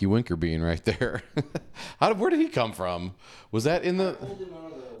from Funky Winker being right there. Where did he come from? Was that in the?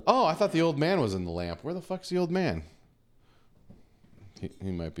 Oh, I thought the old man was in the lamp. Where the fuck's the old man?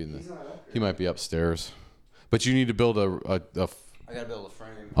 He might be in the. He might be upstairs. But you need to build a I gotta build a frame.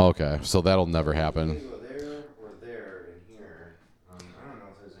 Okay, so that'll never happen. Go there or there in here. I don't know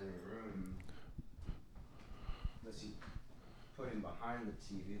if there's any room. Unless you put him behind the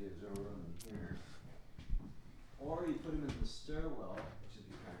TV, there's no room in here. Or you put him in the stairwell, which would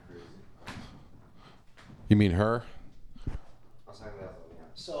be kind of crazy. You mean her? I'll talk about that one.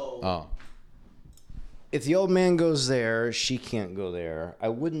 So, Oh. if the old man goes there, she can't go there. I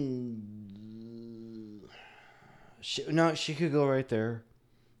wouldn't. She could go right there.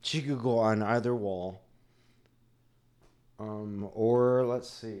 She could go on either wall. Or let's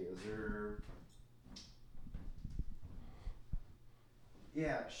see, is there?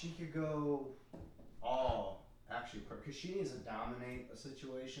 Yeah, she could go. Oh, actually, because she needs to dominate a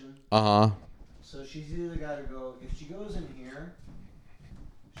situation. So she's either got to go. If she goes in here,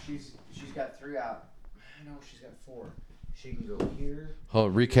 she's got 3 out. No, she's got 4. She can go here. Oh,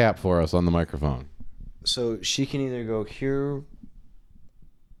 recap for us on the microphone. So she can either go here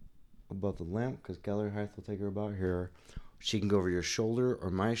above the lamp, because gallery height will take her about here. She can go over your shoulder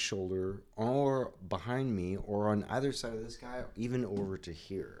or my shoulder or behind me or on either side of this guy, even over to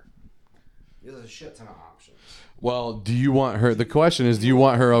here. There's a shit ton of options. Well, do you want her? The question is, do you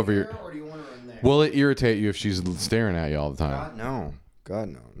want her over your? Or do you want her in there? Will it irritate you if she's staring at you all the time? God, no. God,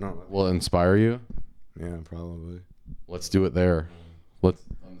 no. No. Will it inspire you? Yeah, probably. Let's do it there. Let's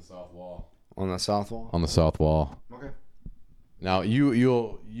on the south wall. On the south wall? On the south wall. Okay. Now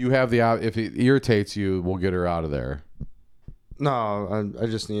you have the if it irritates you, we'll get her out of there. No, I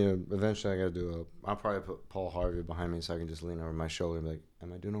just need to. Eventually, I got to do a. I'll probably put Paul Harvey behind me so I can just lean over my shoulder and be like,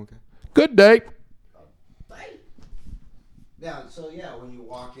 "Am I doing okay?" Good day. Yeah. So yeah, when you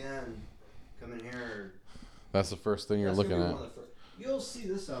walk in, come in here. That's the first thing you're looking at. You'll see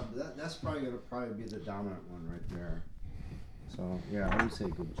this up. That's probably gonna be the dominant one right there. So yeah, I would say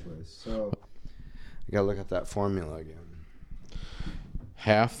good choice. So you gotta look at that formula again.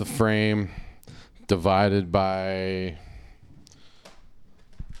 Half the frame divided by.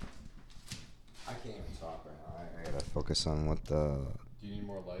 I can't even talk right now. I gotta focus on what the. Do you need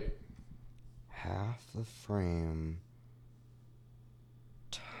more light? Half the frame.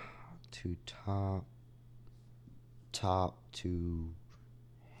 Top to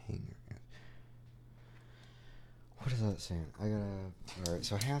hanger. What is that saying? I gotta. Alright,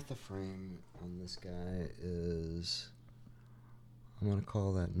 so half the frame on this guy is. I'm gonna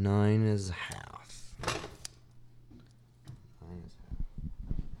call that 9 is half. 9 is half.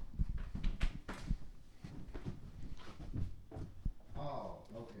 Oh,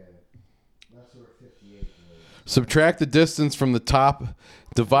 okay. That's where 58 is. Subtract the distance from the top.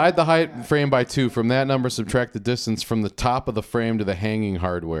 Divide the height frame by 2. From that number, subtract the distance from the top of the frame to the hanging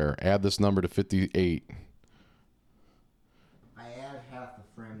hardware. Add this number to 58. I add half the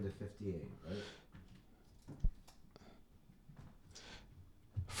frame to 58, right?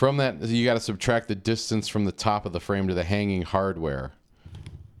 From that, you got to subtract the distance from the top of the frame to the hanging hardware.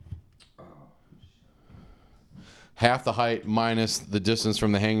 Half the height minus the distance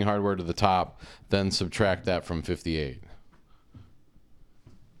from the hanging hardware to the top, then subtract that from 58.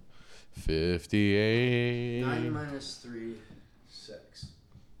 58. 9 minus 3, 6.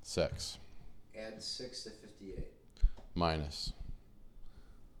 6. Add 6 to 58. Minus.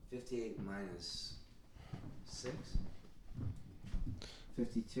 58 minus 6?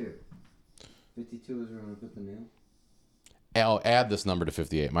 52. 52 is where I'm going to put the nail? I'll add this number to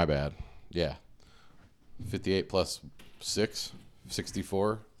 58. My bad. Yeah. 58 plus 6?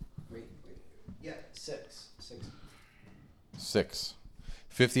 64? Wait. Yeah, 6. 6.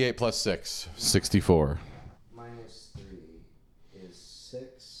 58 plus 6. 64. Minus 3 is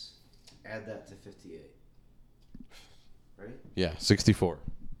 6. Add that to 58. Right? Yeah, 64.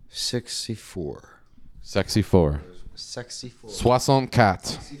 64. 64. 64. 64.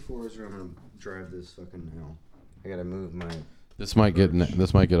 64 is where I'm going to drive this fucking nail. I got to move my... This might get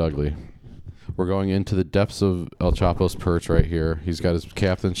ugly. We're going into the depths of El Chapo's perch right here. He's got his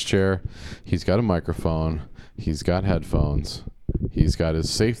captain's chair. He's got a microphone. He's got headphones. He's got his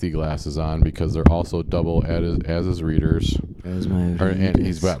safety glasses on because they're also double as his readers. As my And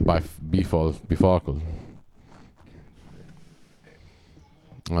he's got bifocals.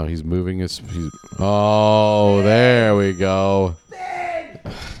 Oh, he's moving his. Oh, there we go.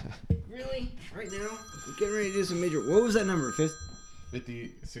 Really? Right now? I'm getting ready to do some major... What was that number?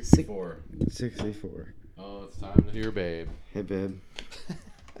 64. 64. Oh, it's time to hear Babe. Hey, babe.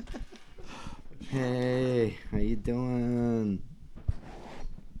 Hey, how you doing?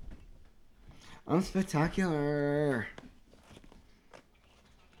 I'm spectacular.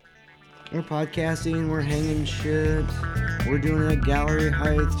 We're podcasting, we're hanging shit. We're doing it at gallery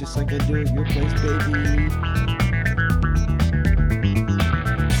heights just like I do at your place, baby.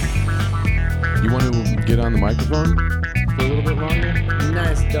 You want to get on the microphone for a little bit longer?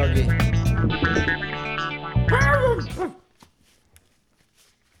 Nice, doggy.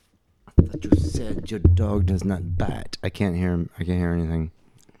 I thought you said your dog does not bite. I can't hear him. I can't hear anything.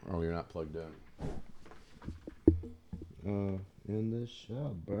 Oh, you're not plugged in. In the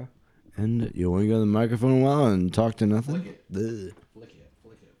shop, bruh. And you want to go to the microphone a while and talk to nothing? Flick it. Ugh. Flick it.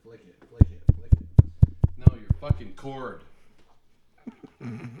 No, your fucking cord. Is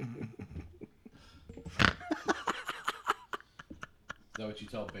that what you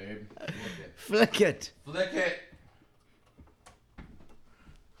tell Babe? Flick it. Flick it.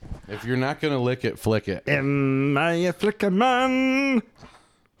 If you're not gonna lick it, flick it. Am I a flicker man?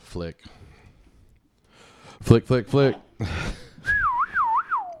 Flick. Flick.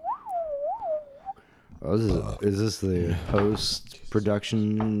 Oh, is this the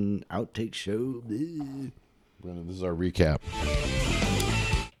post-production outtake show? Ugh. This is our recap.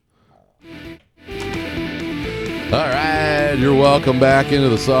 All right, you're welcome back into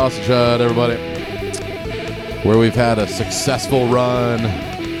the Sausage Hut, everybody, where we've had a successful run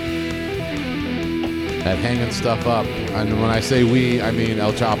at hanging stuff up. And when I say we, I mean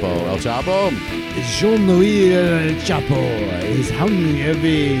El Chapo. El Chapo? Jean-Louis El Chapo is hung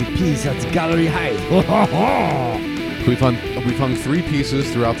every piece at Gallery Height. We've hung 3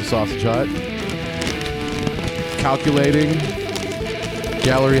 pieces throughout the Sausage Hut. Calculating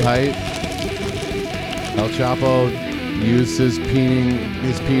gallery height. El Chapo used his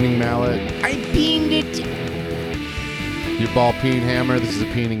peening mallet. I peened it. Your ball peen hammer. This is a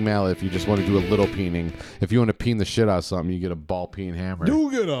peening mallet. If you just want to do a little peening, if you want to peen the shit out of something, you get a ball peen hammer.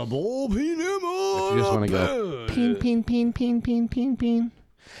 Do get a ball peen hammer. If you just want to go peen.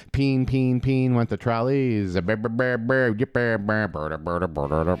 Peen, want the trolleys. El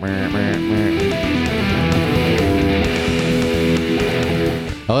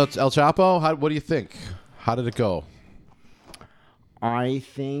Chapo, what do you think? How did it go? I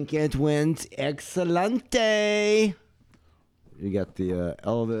think it went excelente. We got the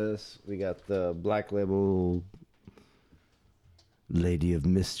Elvis. We got the Black Label Lady of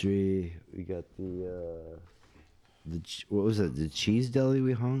Mystery. We got the what was it? The cheese deli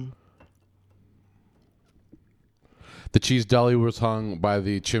we hung. The cheese deli was hung by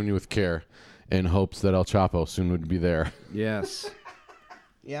the chimney with care in hopes that El Chapo soon would be there. Yes.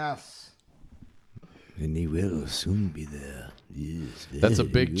 Yes. And he will soon be there. Yes. That's a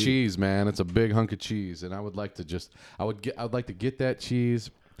big cheese, man. It's a big hunk of cheese, and I would like to get that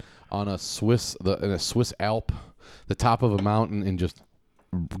cheese on a Swiss Alp, the top of a mountain, and just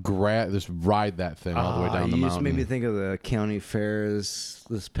ride that thing all the way down the mountain. You just made me think of the county fairs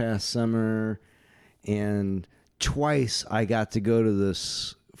this past summer, and twice I got to go to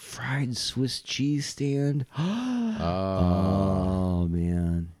this fried Swiss cheese stand. Oh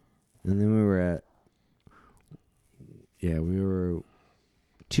man! And then we were at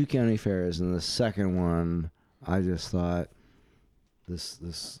 2 county fairs, and the second one I just thought this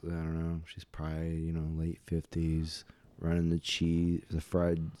I don't know. She's probably late 50s, running the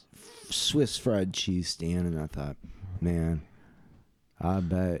Swiss fried cheese stand, and I thought, man, I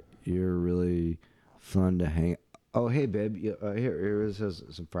bet you're really fun to hang. Oh, hey, babe. Here is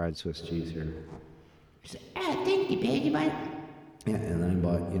some fried Swiss cheese here. She said, thank you, babe. You might. Yeah, and then I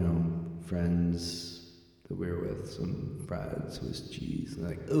bought, friends that we were with some fried Swiss cheese. And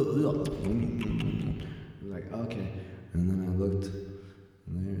like, ugh. I was like, okay. And then I looked,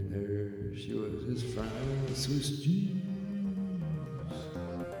 and there she was, his fried Swiss cheese.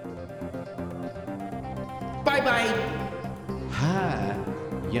 Bye-bye. Hi,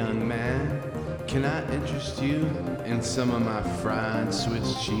 young man. Can I interest you in some of my fried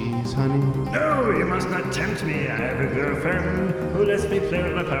Swiss cheese, honey? No, you must not tempt me. I have a girlfriend who lets me play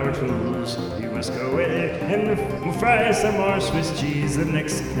with my power tools. You must go away and fry some more Swiss cheese the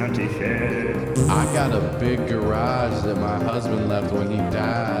next county fair. I got a big garage that my husband left when he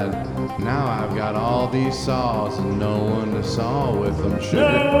died. Now I've got all these saws and no one to saw with them, sugar.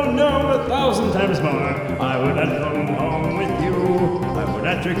 No, 1,000 times more. I would not come home with you. I would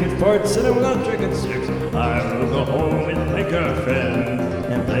not drink at forts and I would not drink at sticks. I will go home with my girlfriend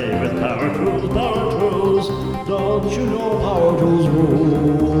and play with power tools, power tools. Don't you know power tools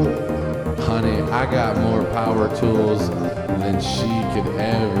rule? Honey, I got more power tools than she could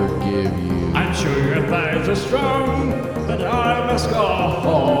ever give you. I'm sure your thighs are strong, but I must go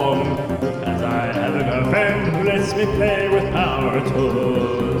home. Because I have a girlfriend who lets me play with power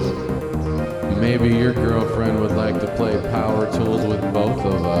tools. Maybe your girlfriend would like to play power tools with both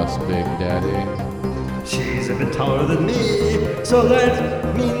of us, Big Daddy. She's a bit taller than me, so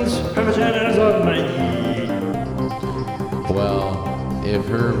that means her vagina's on my knee. Well, if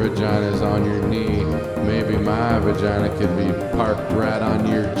her vagina's on your knee, maybe my vagina could be parked right on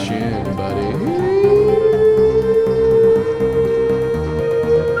your chin, buddy.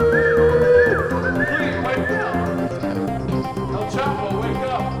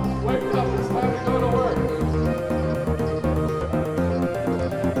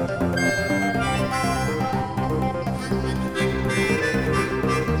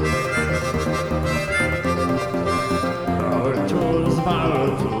 Power tools.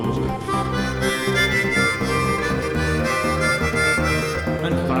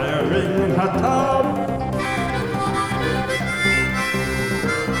 And firing hot tub.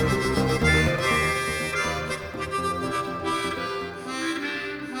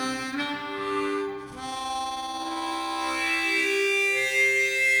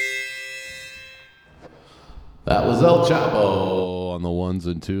 That was El Chapo on the ones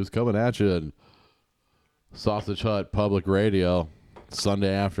and twos coming at you. Sausage Hut Public Radio,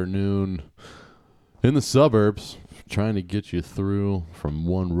 Sunday afternoon in the suburbs, trying to get you through from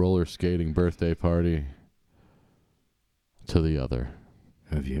one roller skating birthday party to the other.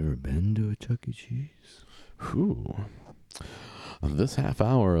 Have you ever been to a Chuck E. Cheese? Whew. This half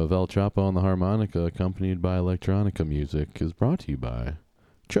hour of El Chapo on the harmonica, accompanied by electronica music, is brought to you by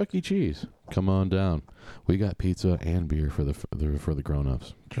Chuck E. Cheese. Come on down. We got pizza and beer for the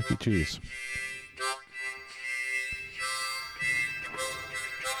grown-ups. Chuck E. Cheese.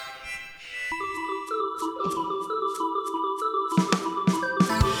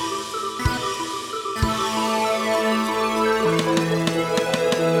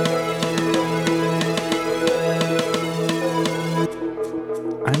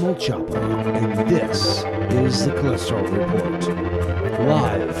 I'm El Chapo, and this is the Cholesterol Report,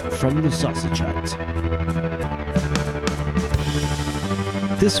 live from the Sausage Hut.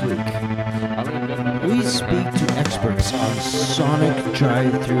 This week, we speak to experts on Sonic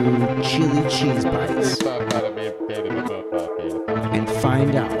drive-thru chili cheese bites and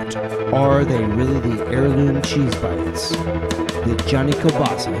find out, are they really the heirloom cheese bites that Johnny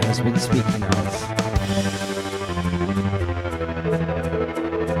Kielbasa has been speaking of?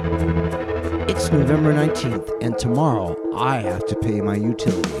 It's November 19th, and tomorrow I have to pay my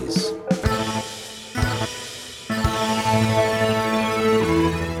utilities.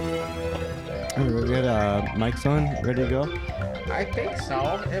 We got mics on, ready to go? I think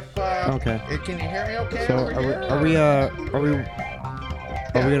so. If Okay. Can you hear me? Okay. So over we here?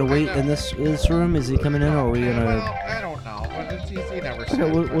 gonna wait in this room? Is he coming in, or are we Well, gonna? I don't know. But it's easy. Never said.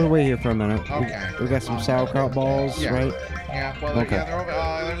 Okay, we'll wait here for a minute. Okay. We got some sauerkraut balls, Yeah. right? Yeah. Well, Okay.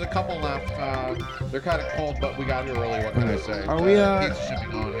 yeah. There's a couple left. They're kind of cold, but we got here early. What can I say? Are we, Pizza should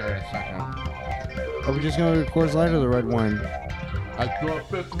be going here in a second. Are we just gonna do Coors Light or the red wine?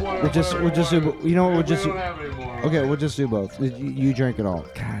 We'll just do. You know what? We'll just. Okay, we'll just do both. You drink it all.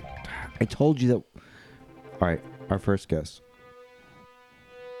 God, I told you that. All right, our first guest,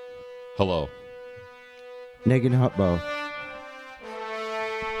 Hello. Negan Hutbo.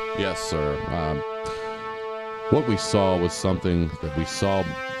 Yes, sir. What we saw was something that we saw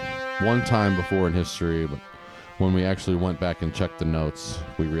one time before in history, but when we actually went back and checked the notes,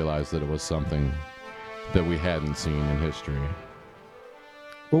 we realized that it was something that we hadn't seen in history.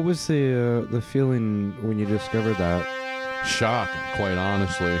 What was the feeling when you discovered that? Shock, quite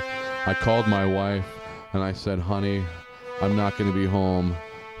honestly. I called my wife and I said, honey, I'm not going to be home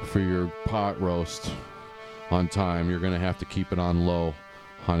for your pot roast on time. You're going to have to keep it on low,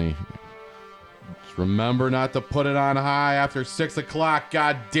 honey. Just remember not to put it on high after 6 o'clock,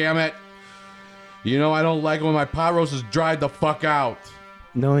 god damn it. You know I don't like when my pot roast is dried the fuck out.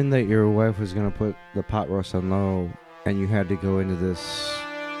 Knowing that your wife was going to put the pot roast on low and you had to go into this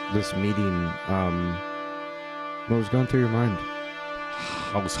meeting, what was going through your mind?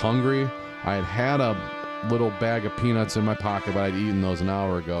 I was hungry. I had a little bag of peanuts in my pocket, but I'd eaten those an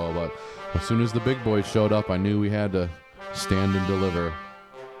hour ago. But as soon as the big boys showed up, I knew we had to stand and deliver.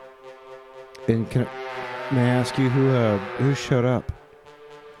 And may I ask you who showed up?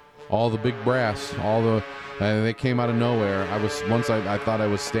 All the big brass, they came out of nowhere. I thought I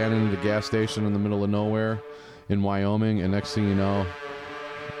was standing at a gas station in the middle of nowhere in Wyoming, and next thing you know,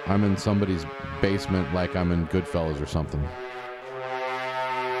 I'm in somebody's basement like I'm in Goodfellas or something.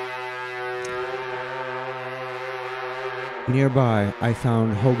 Nearby, I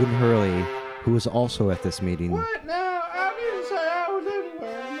found Hogan Hurley, who was also at this meeting. What now? I didn't say I was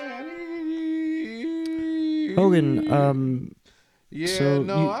anywhere, man. Hogan, Yeah, so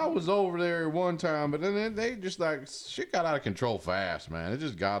I was over there one time, but then they just like, shit got out of control fast, man. It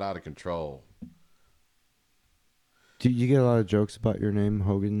just got out of control. Do you get a lot of jokes about your name,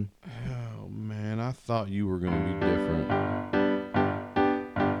 Hogan? Oh, man, I thought you were going to be different.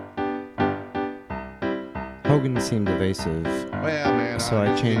 Hogan seemed evasive. Well, man, so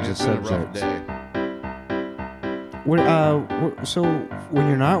I changed the it's been a rough subject. day. So when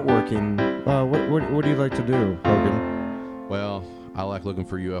you're not working, what do you like to do, Hogan? Well, I like looking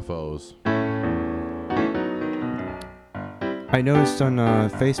for UFOs. I noticed on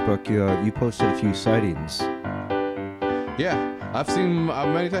Facebook you posted a few sightings. Yeah, I've seen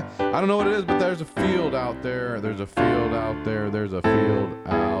many times. I don't know what it is, but there's a field out there. There's a field out there. There's a field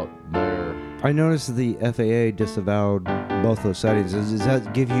out there. I noticed the FAA disavowed both those sightings. Does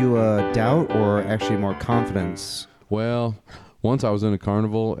that give you a doubt or actually more confidence? Well, once I was in a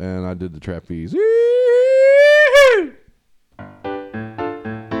carnival and I did the trapeze.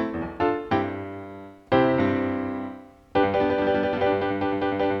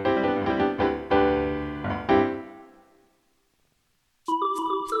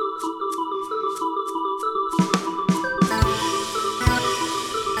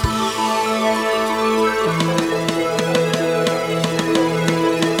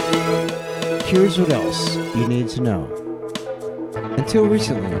 Here's what else you need to know. Until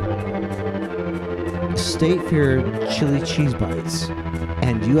recently, State Fair chili cheese bites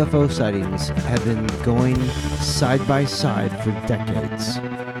and UFO sightings have been going side by side for decades.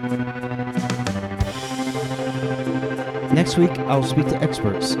 Next week, I'll speak to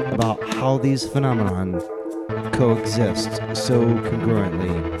experts about how these phenomenon coexist so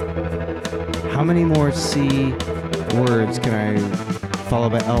congruently. How many more C words can I follow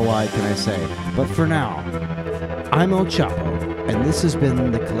by LY can I say? But for now, I'm El Chapo, and this has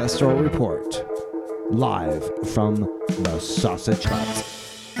been the Cholesterol Report, live from the Sausage Hut.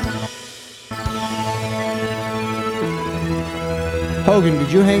 Hogan,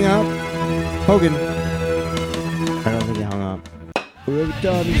 did you hang up? Hogan. I don't think he hung up. Every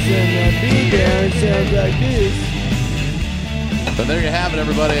time you send that beat down, it sounds like this. So there you have it,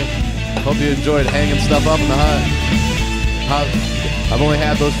 everybody. Hope you enjoyed hanging stuff up in the hut. I've only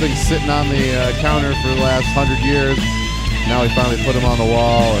had those things sitting on the counter for the last 100 years. Now we finally put them on the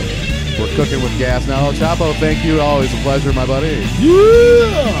wall, and we're cooking with gas now. El Chapo, thank you. Always a pleasure, my buddy.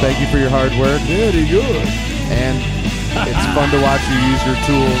 Yeah! Thank you for your hard work. Very good. And it's fun to watch you use your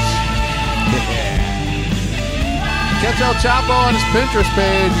tools. Catch El Chapo on his Pinterest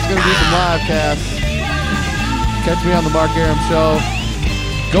page. He's going to do some live casts. Catch me on the Mark Aram Show.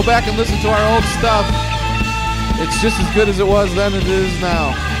 Go back and listen to our old stuff. It's just as good as it was then as it is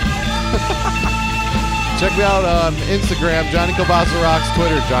now. Check me out on Instagram, Johnny Kobasa Rocks,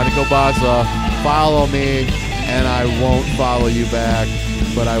 Twitter, Johnny Kobasa. Follow me, and I won't follow you back,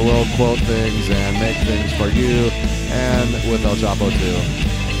 but I will quote things and make things for you, and with El Chapo too.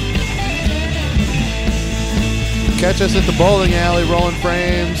 Catch us at the bowling alley, rolling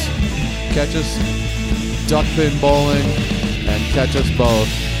frames. Catch us duck pin bowling, and catch us both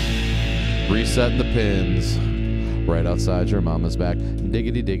resetting the pins right outside your mama's back.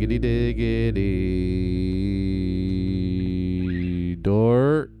 Diggity, diggity, diggity.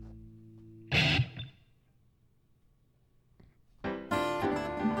 Door.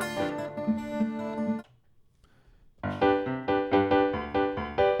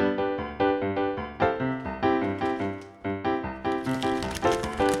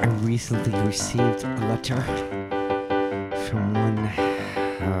 recently received a letter from one,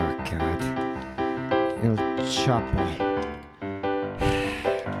 oh God, El Chapo.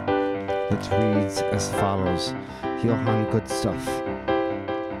 It reads as follows. Johan, good stuff.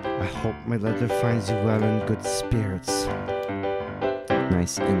 I hope my letter finds you well in good spirits.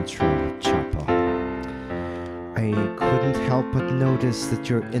 Nice intro, Chapo. I couldn't help but notice that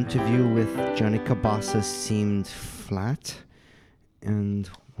your interview with Johnny Cabasa seemed flat and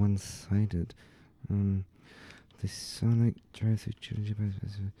one-sided. The Sonic drive-through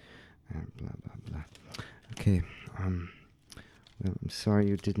blah blah blah. Okay. Well, I'm sorry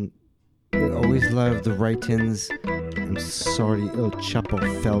you didn't. I always loved the write-ins. I'm sorry El Chapo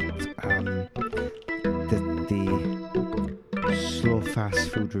felt that the slow fast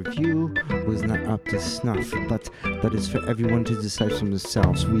food review was not up to snuff, but that is for everyone to decide for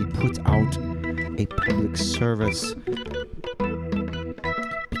themselves. We put out a public service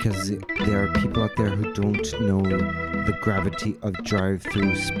because there are people out there who don't know the gravity of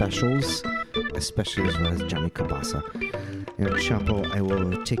drive-through specials, especially as well as Johnny Cabasa. El Chapo, I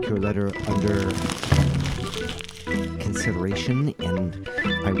will take your letter under consideration, and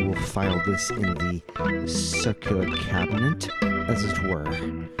I will file this in the circular cabinet, as it were.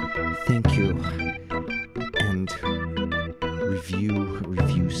 Thank you. And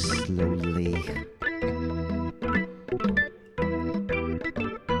review slowly.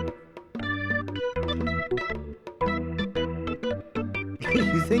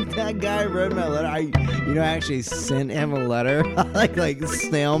 You think that guy read my letter? I actually sent him a letter. like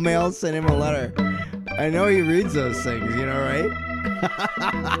snail mail, sent him a letter. I know he reads those things, right?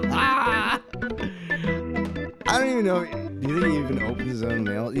 I don't even know. Do you think he even opens his own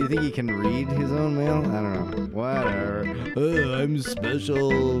mail? Do you think he can read his own mail? I don't know. Whatever. I'm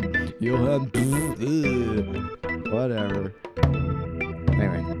special. Johan. Whatever.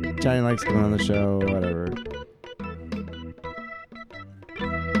 Anyway, Johnny likes coming on the show. Whatever.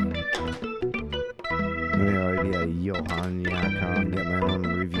 Maybe I'll be a Johan.com, get my own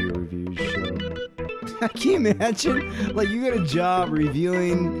review show. Can you imagine? Like, you get a job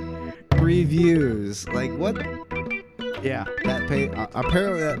reviewing reviews. Like, what? Yeah,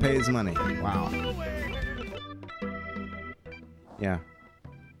 apparently that pays money. Wow. Yeah.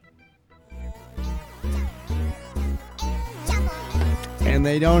 And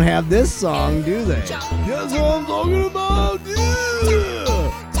they don't have this song, do they? That's what I'm talking about. Yeah.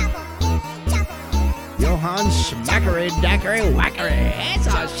 Johan Schmackery Dackery Wackery. It's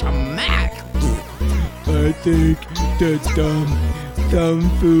a schmack. I think that dumb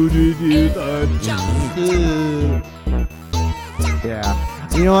food reviews are yeah.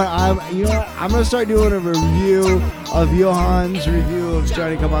 You know what? I'm gonna start doing a review of Johan's review of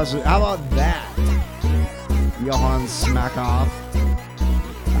Johnny Cabasa. How about that? Johan Smack Off.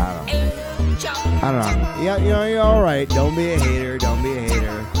 I don't know. Yeah, you're all right. Don't be a hater.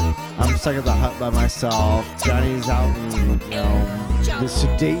 I'm stuck at the hut by myself. Johnny's out in, the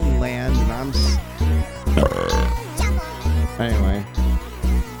Sudeten land, and I'm. Anyway.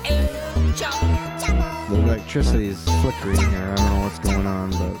 The electricity is flickering here. I don't know what's going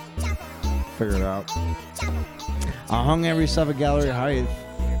on, but figure it out. I hung every stuff at Gallery Heights.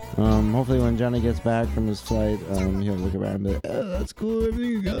 Hopefully when Johnny gets back from his flight, he'll look around and be like, oh, that's cool,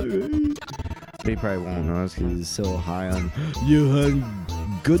 everything you got, right? But he probably won't notice because he's so high on Johan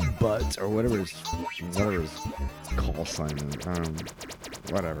Good Butts or whatever his call sign is.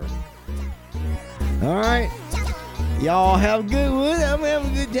 Whatever. All right. Y'all have a good one. I'm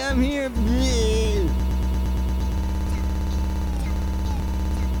having a good time here. Bleh.